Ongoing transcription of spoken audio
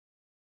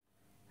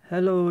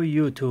Hello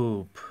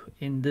YouTube!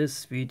 In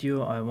this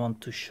video I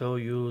want to show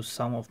you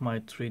some of my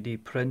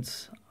 3D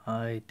prints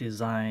I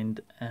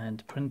designed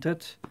and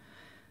printed,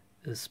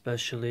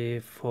 especially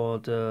for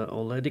the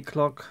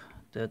OLEDiCLOCK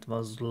that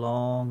was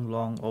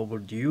long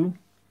overdue,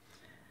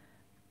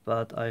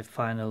 but I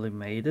finally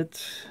made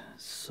it.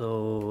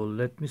 So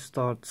let me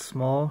start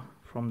small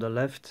from the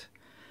left.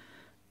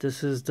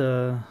 This is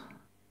the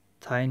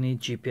tiny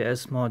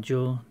GPS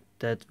module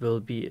that will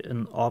be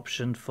an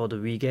option for the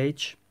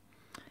V-gauge.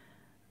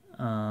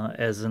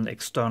 As an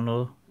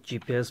external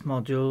GPS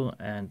module,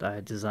 and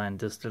I designed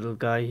this little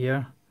guy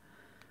here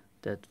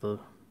that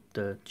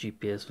the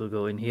GPS will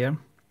go in here,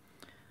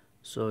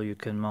 so you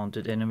can mount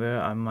it anywhere.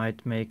 I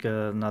might make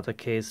another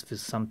case with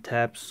some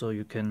tabs so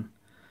you can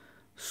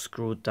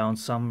screw it down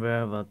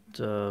somewhere, but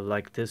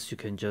like this you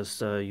can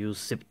just use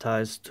zip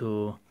ties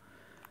to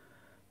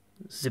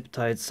zip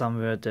tie it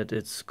somewhere that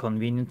it's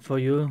convenient for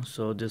you.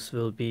 So this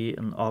will be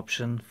an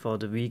option for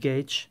the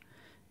V-gauge.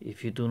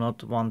 If you do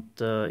not want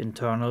the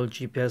internal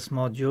GPS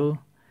module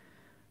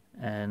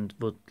and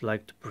would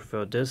like to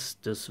prefer this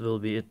will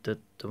be it, the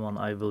one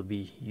I will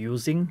be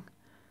using.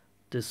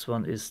 This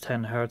one is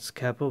 10 Hz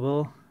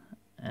capable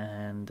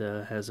and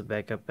has a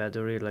backup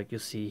battery like you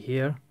see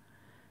here,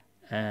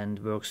 and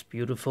works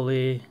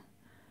beautifully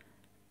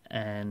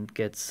and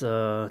gets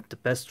the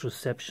best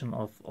reception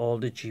of all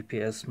the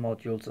GPS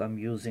modules I'm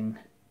using.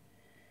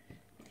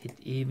 It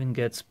even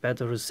gets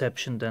better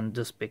reception than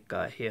this big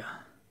guy here.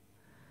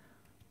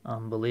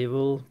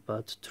 Unbelievable,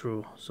 but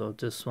true. So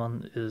this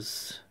one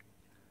is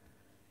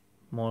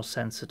more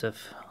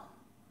sensitive,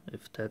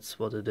 if that's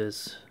what it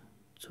is,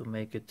 to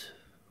make it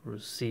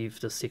receive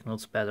the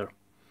signals better.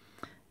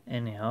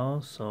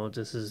 Anyhow, so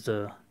this is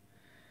the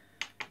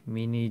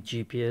mini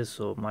GPS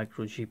or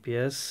micro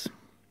GPS,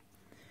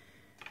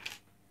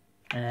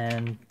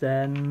 and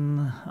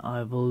then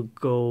I will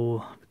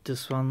go with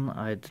this one.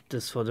 I did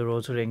this for the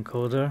rotary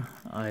encoder.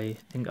 I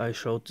think I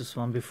showed this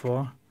one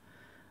before.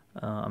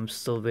 I'm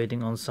still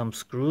waiting on some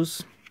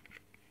screws.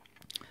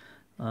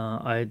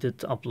 I did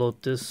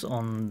upload this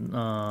on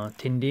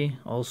Tindy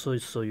also,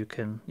 so you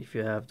can, if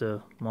you have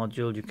the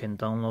module, you can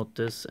download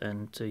this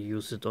and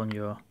use it on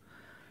your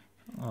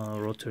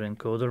rotary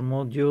encoder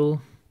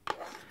module.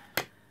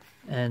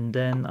 And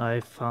then I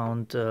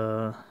found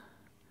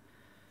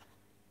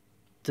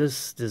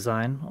this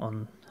design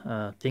on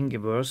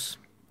Thingiverse,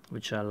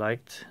 which I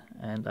liked,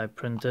 and I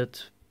printed.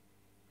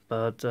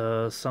 But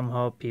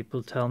somehow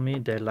people tell me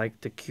they like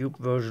the cube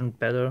version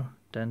better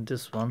than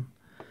this one.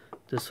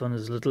 This one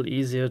is a little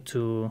easier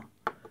to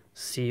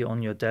see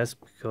on your desk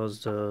because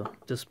the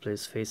display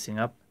is facing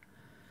up.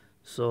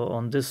 So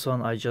on this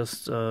one I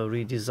just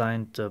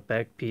redesigned the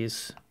back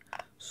piece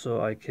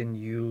so I can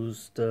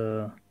use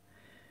the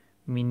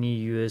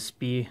mini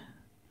USB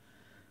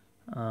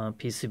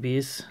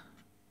PCBs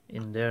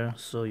in there,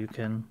 so you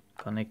can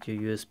connect your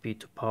USB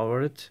to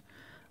power it.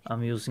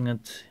 I'm using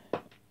it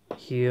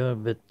here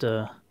with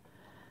the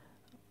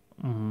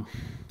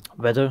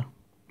weather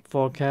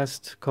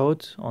forecast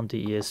code on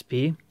the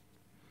ESP.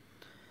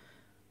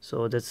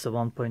 So that's the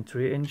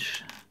 1.3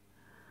 inch.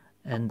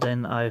 And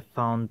then I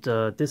found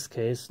this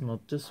case,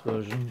 not this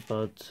version,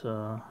 but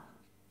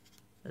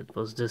it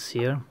was this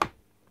here.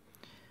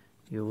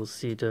 You will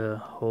see the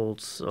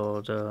holes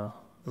or the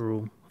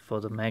room for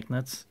the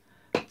magnets.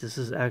 This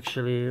is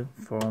actually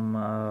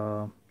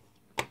from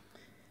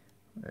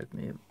let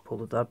me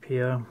pull it up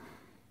here,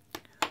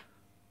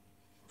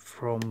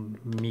 from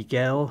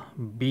Miguel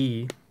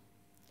B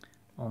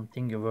on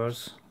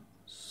Thingiverse.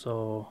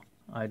 So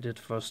I did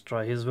first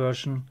try his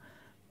version,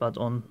 but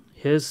on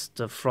his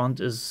the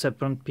front is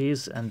separate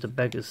piece and the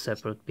back is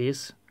separate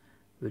piece,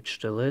 which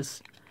still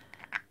is.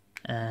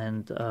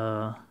 And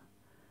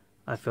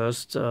I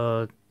first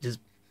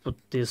put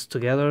this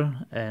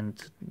together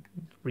and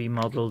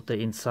remodeled the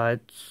inside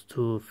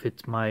to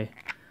fit my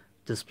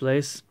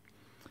displays,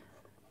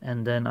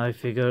 and then I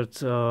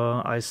figured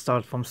I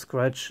start from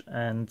scratch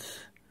and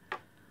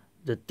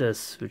did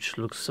this, which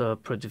looks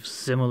pretty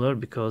similar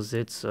because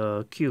it's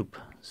a cube.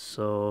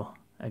 So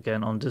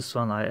again, on this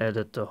one I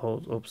added the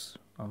whole, oops,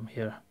 I'm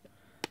here,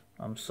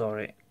 I'm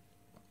sorry,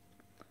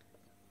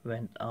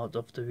 went out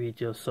of the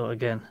video. So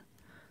again,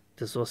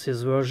 this was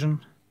his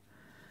version,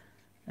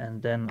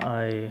 and then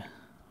I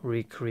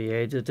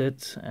recreated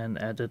it and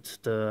added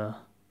the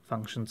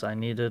functions I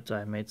needed.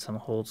 I made some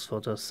holes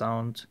for the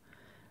sound,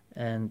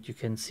 and you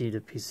can see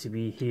the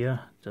PCB here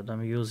that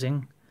I'm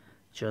using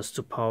just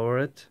to power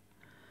it.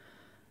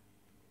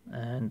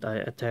 And I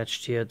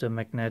attached here the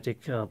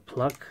magnetic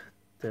plug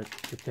that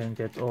you can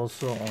get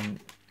also on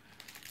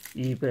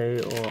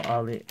eBay or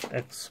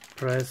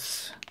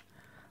AliExpress,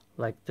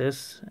 like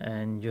this.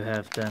 And you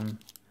have then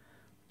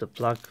the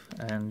plug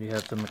and you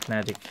have the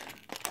magnetic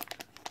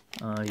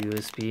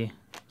USB,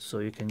 so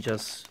you can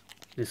just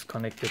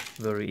disconnect it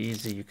very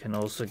easy. You can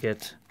also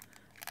get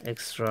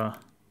extra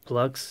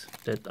plugs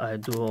that I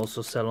do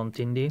also sell on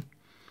Tindy.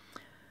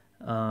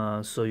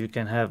 So you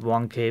can have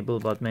one cable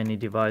but many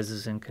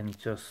devices and can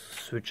just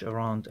switch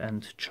around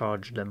and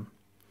charge them.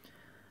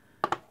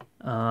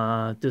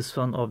 This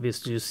one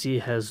obviously you see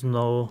has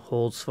no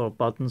holes for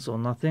buttons or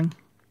nothing.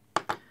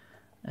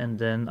 And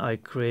then I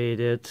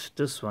created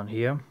this one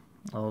here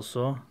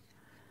also,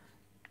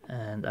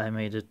 and I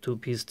made a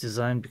two-piece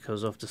design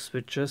because of the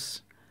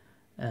switches.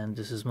 And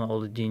this is my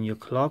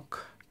OLEDiCLOCK,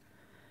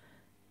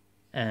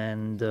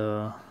 and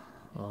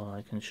well,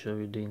 I can show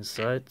you the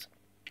inside.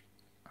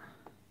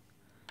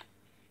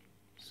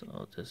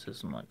 So this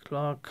is my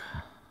clock,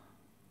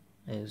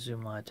 as you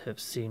might have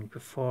seen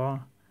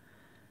before.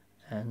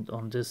 And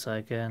on this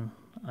again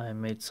I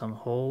made some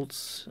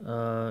holes.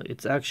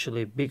 It's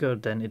actually bigger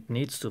than it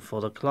needs to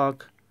for the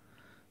clock,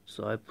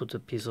 so I put a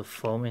piece of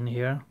foam in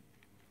here,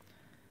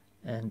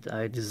 and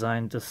I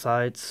designed the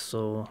sides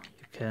so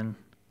you can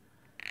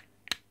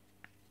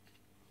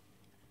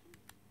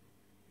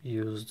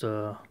use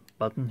the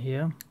button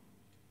here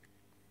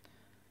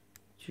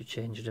to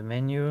change the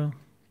menu.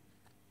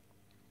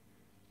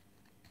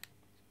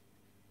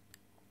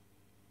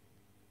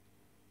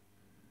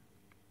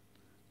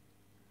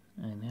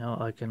 Anyhow,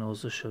 I can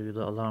also show you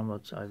the alarm,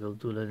 but I will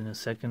do that in a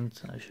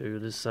second. I show you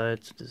this side.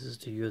 This is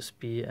the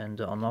USB and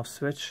the on-off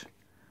switch,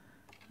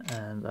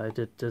 and I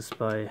did this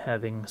by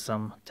having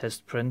some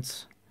test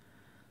prints,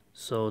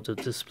 so the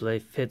display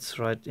fits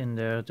right in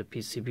there, the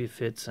PCB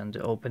fits, and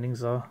the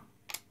openings are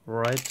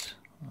right.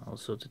 I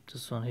also did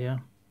this one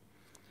here,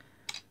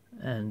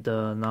 and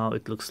now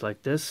it looks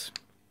like this.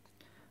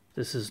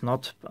 This is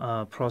not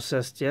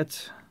processed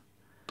yet.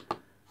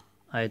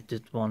 I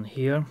did one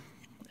here,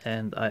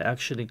 and I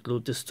actually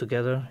glued this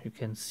together. You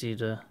can see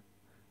the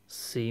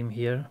seam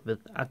here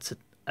with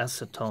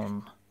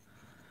acetone,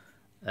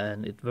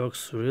 and it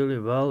works really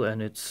well,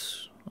 and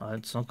it's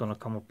not gonna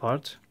come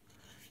apart.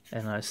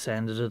 And I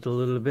sanded it a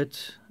little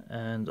bit,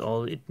 and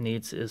all it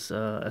needs is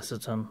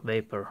acetone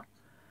vapor.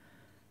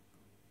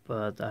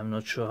 But I'm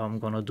not sure how I'm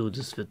gonna do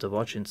this with the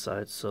watch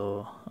inside,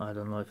 so I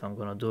don't know if I'm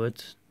gonna do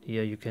it.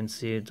 Here you can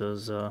see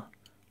there's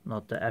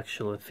not the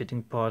actual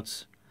fitting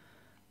parts.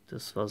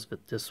 This was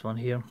with this one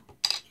here.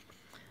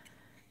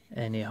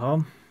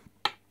 Anyhow,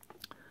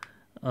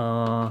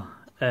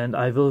 and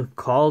I will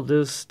call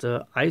this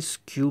the ice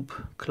cube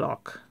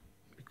clock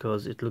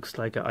because it looks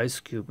like an ice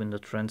cube in the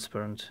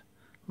transparent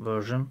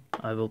version.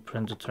 I will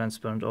print the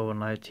transparent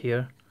overnight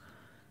here,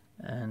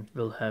 and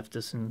we'll have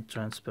this in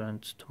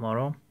transparent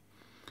tomorrow.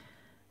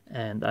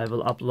 And I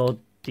will upload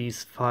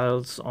these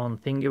files on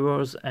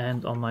Thingiverse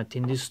and on my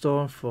Tindy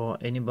store for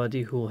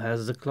anybody who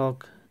has the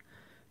clock.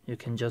 You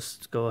can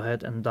just go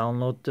ahead and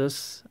download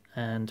this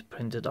and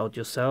print it out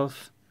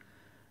yourself.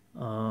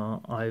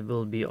 I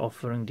will be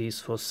offering these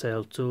for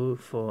sale too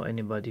for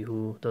anybody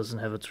who doesn't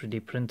have a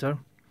 3D printer.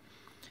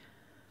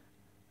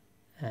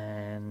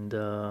 And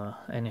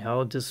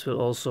anyhow, this will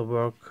also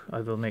work.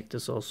 I will make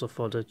this also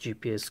for the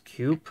GPS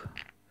cube,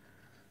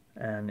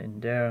 and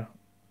in there,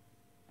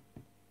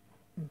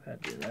 where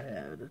did I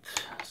add it?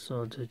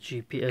 So the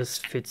GPS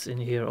fits in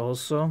here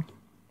also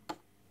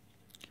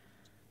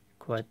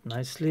quite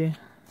nicely.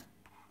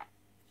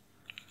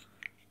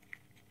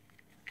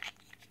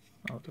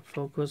 Out of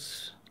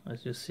focus.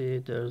 As you see,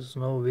 there's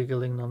no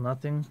wiggling, no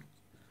nothing.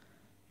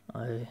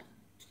 I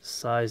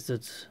sized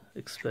it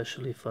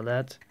especially for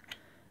that,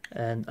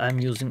 and I'm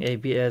using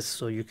ABS,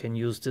 so you can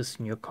use this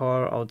in your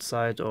car,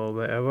 outside, or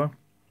wherever,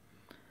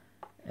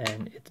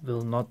 and it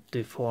will not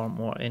deform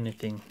or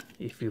anything.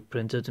 If you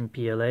print it in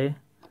PLA,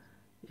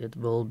 it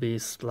will be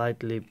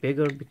slightly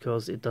bigger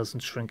because it doesn't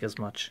shrink as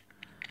much.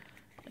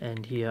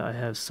 And here I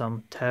have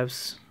some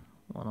tabs,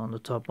 one on the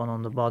top, one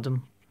on the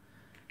bottom.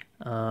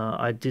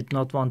 I did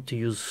not want to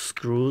use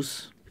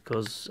screws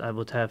because I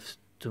would have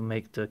to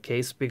make the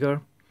case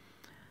bigger,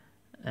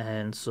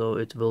 and so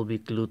it will be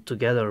glued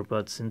together.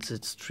 But since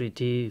it's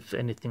 3D, if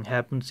anything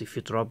happens, if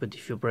you drop it,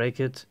 if you break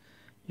it,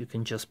 you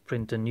can just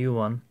print a new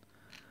one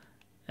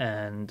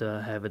and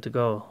have it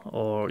go,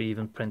 or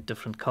even print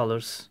different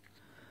colors.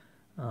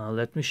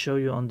 Let me show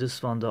you on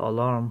this one the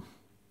alarm,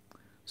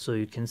 so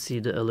you can see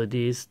the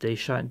LEDs. They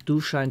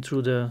do shine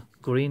through the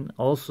green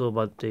also,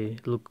 but they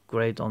look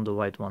great on the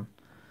white one.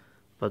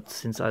 But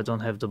since I don't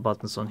have the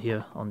buttons on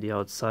here on the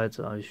outside,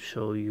 I'll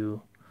show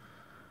you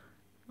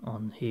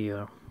on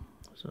here.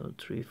 So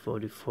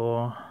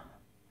 344.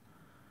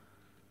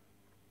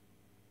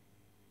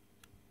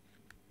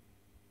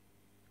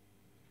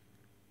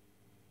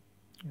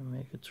 You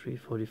make it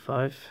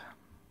 345.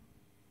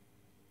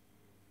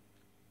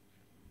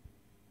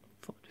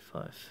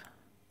 45.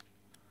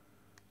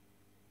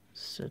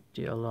 Set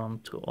the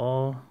alarm to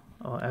all,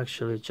 or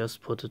actually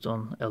just put it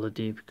on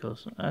LED,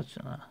 because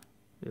actually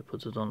we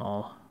put it on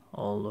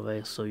all the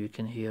way so you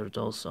can hear it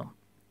also.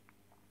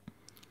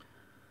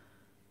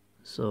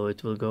 So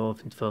it will go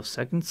off in 12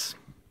 seconds.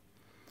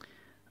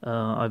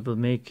 I will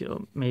make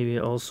maybe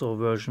also a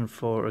version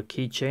for a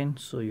keychain,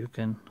 so you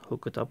can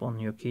hook it up on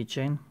your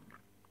keychain.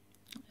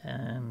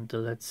 And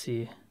let's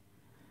see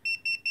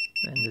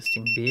when this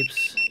thing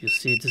beeps. You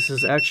see, this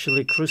is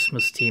actually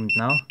Christmas themed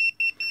now.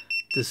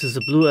 This is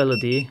a blue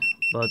LED,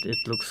 but it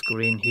looks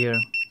green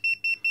here.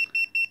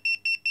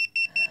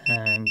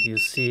 And you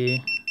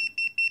see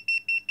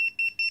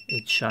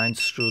it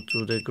shines through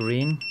to the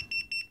green.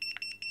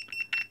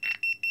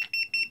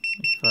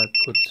 If I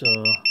put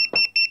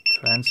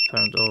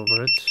transparent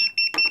over it,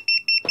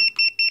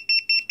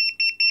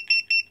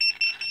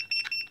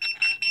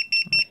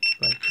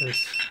 like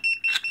this,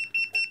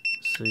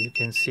 so you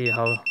can see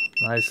how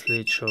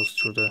nicely it shows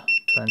through the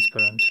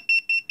transparent.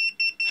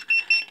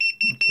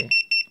 Okay,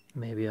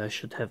 maybe I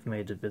should have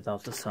made it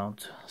without the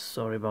sound,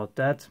 sorry about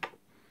that.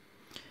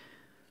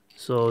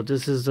 So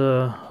this is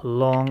a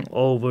long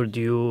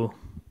overdue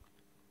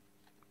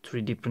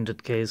 3D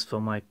printed case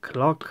for my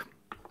clock,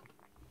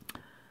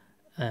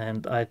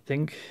 and I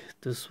think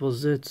this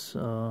was it.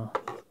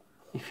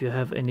 If you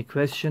have any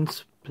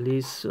questions,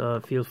 please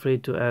feel free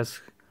to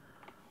ask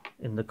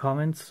in the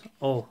comments.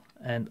 Oh,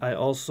 and I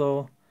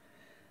also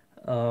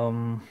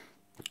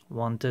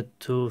wanted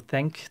to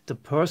thank the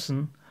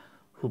person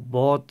who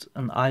bought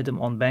an item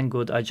on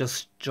Banggood. I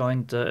just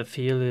joined the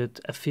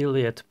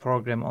affiliate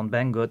program on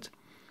Banggood,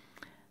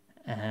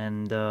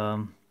 and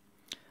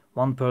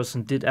one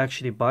person did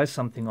actually buy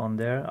something on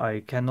there.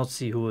 I cannot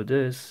see who it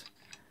is,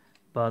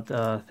 but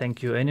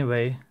thank you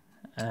anyway.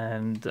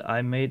 And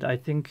I made, I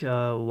think,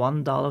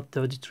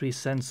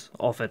 $1.33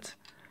 off it,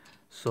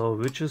 so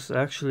which is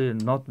actually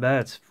not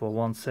bad for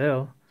one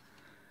sale.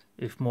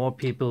 If more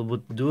people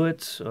would do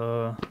it,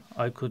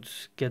 I could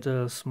get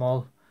a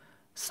small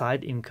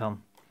side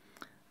income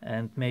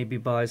and maybe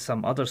buy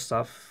some other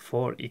stuff.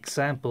 For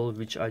example,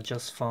 which I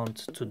just found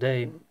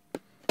today.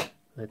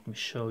 Let me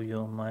show you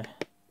on my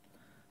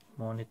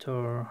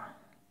monitor.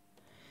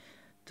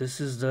 This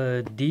is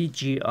the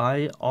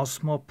DJI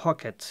Osmo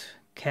Pocket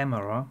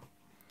camera,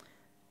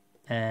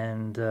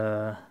 and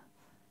the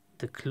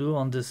clue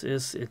on this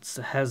is it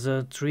has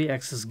a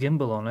 3-axis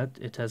gimbal on it.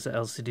 It has a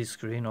LCD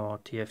screen or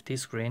TFT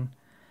screen,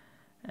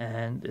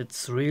 and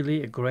it's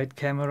really a great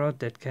camera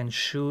that can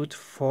shoot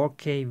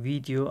 4K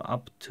video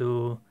up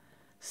to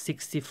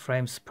 60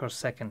 frames per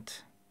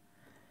second.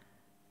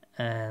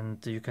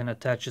 And you can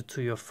attach it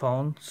to your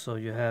phone, so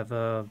you have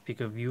a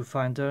bigger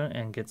viewfinder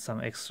and get some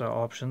extra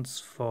options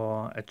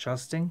for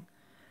adjusting.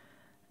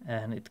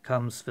 And it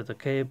comes with a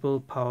cable,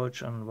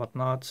 pouch and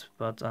whatnot,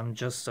 but I'm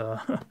just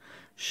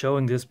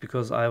showing this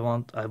because I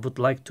would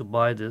like to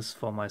buy this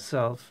for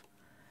myself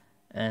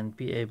and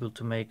be able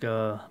to make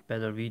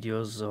better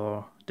videos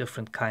or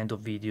different kind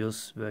of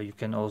videos where you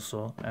can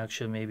also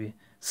actually maybe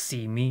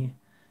see me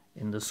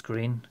in the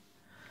screen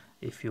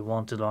if you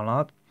want it or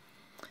not.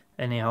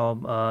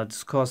 Anyhow,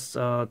 this costs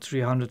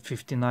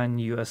 $359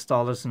 US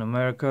in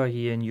America.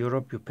 Here in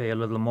Europe you pay a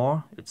little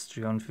more, it's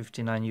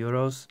 359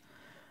 euros.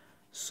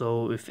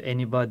 So if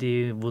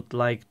anybody would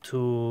like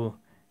to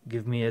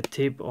give me a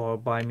tip or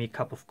buy me a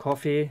cup of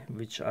coffee,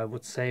 which I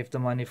would save the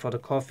money for the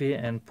coffee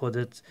and put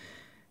it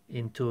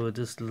into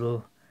this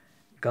little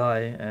guy,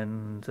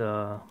 and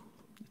it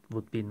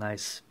would be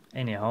nice.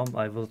 Anyhow,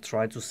 I will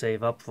try to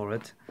save up for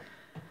it,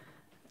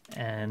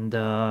 and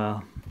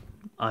I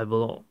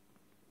will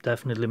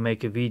definitely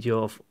make a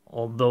video of,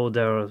 although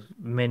there are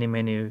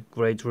many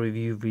great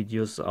review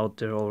videos out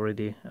there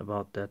already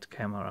about that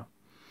camera.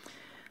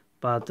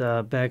 But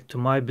back to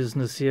my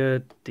business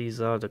here.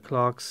 These are the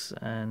clocks,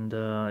 and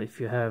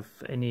if you have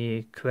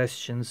any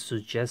questions,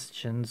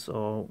 suggestions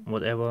or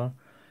whatever,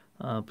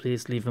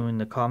 please leave them in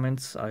the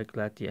comments. I'll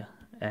gladly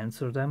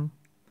answer them.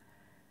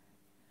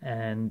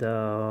 And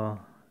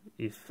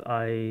if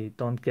I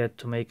don't get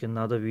to make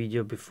another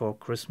video before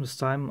Christmas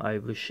time, I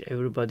wish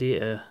everybody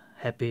a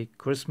happy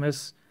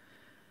Christmas,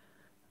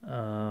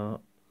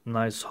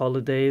 nice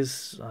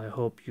holidays. I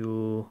hope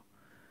you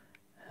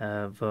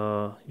have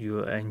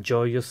you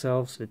enjoy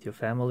yourselves with your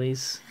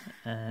families,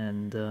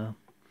 and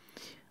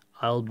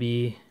I'll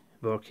be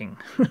working.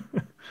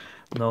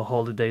 No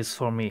holidays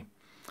for me.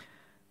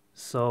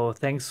 So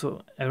thanks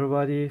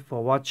everybody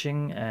for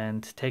watching,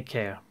 and take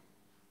care.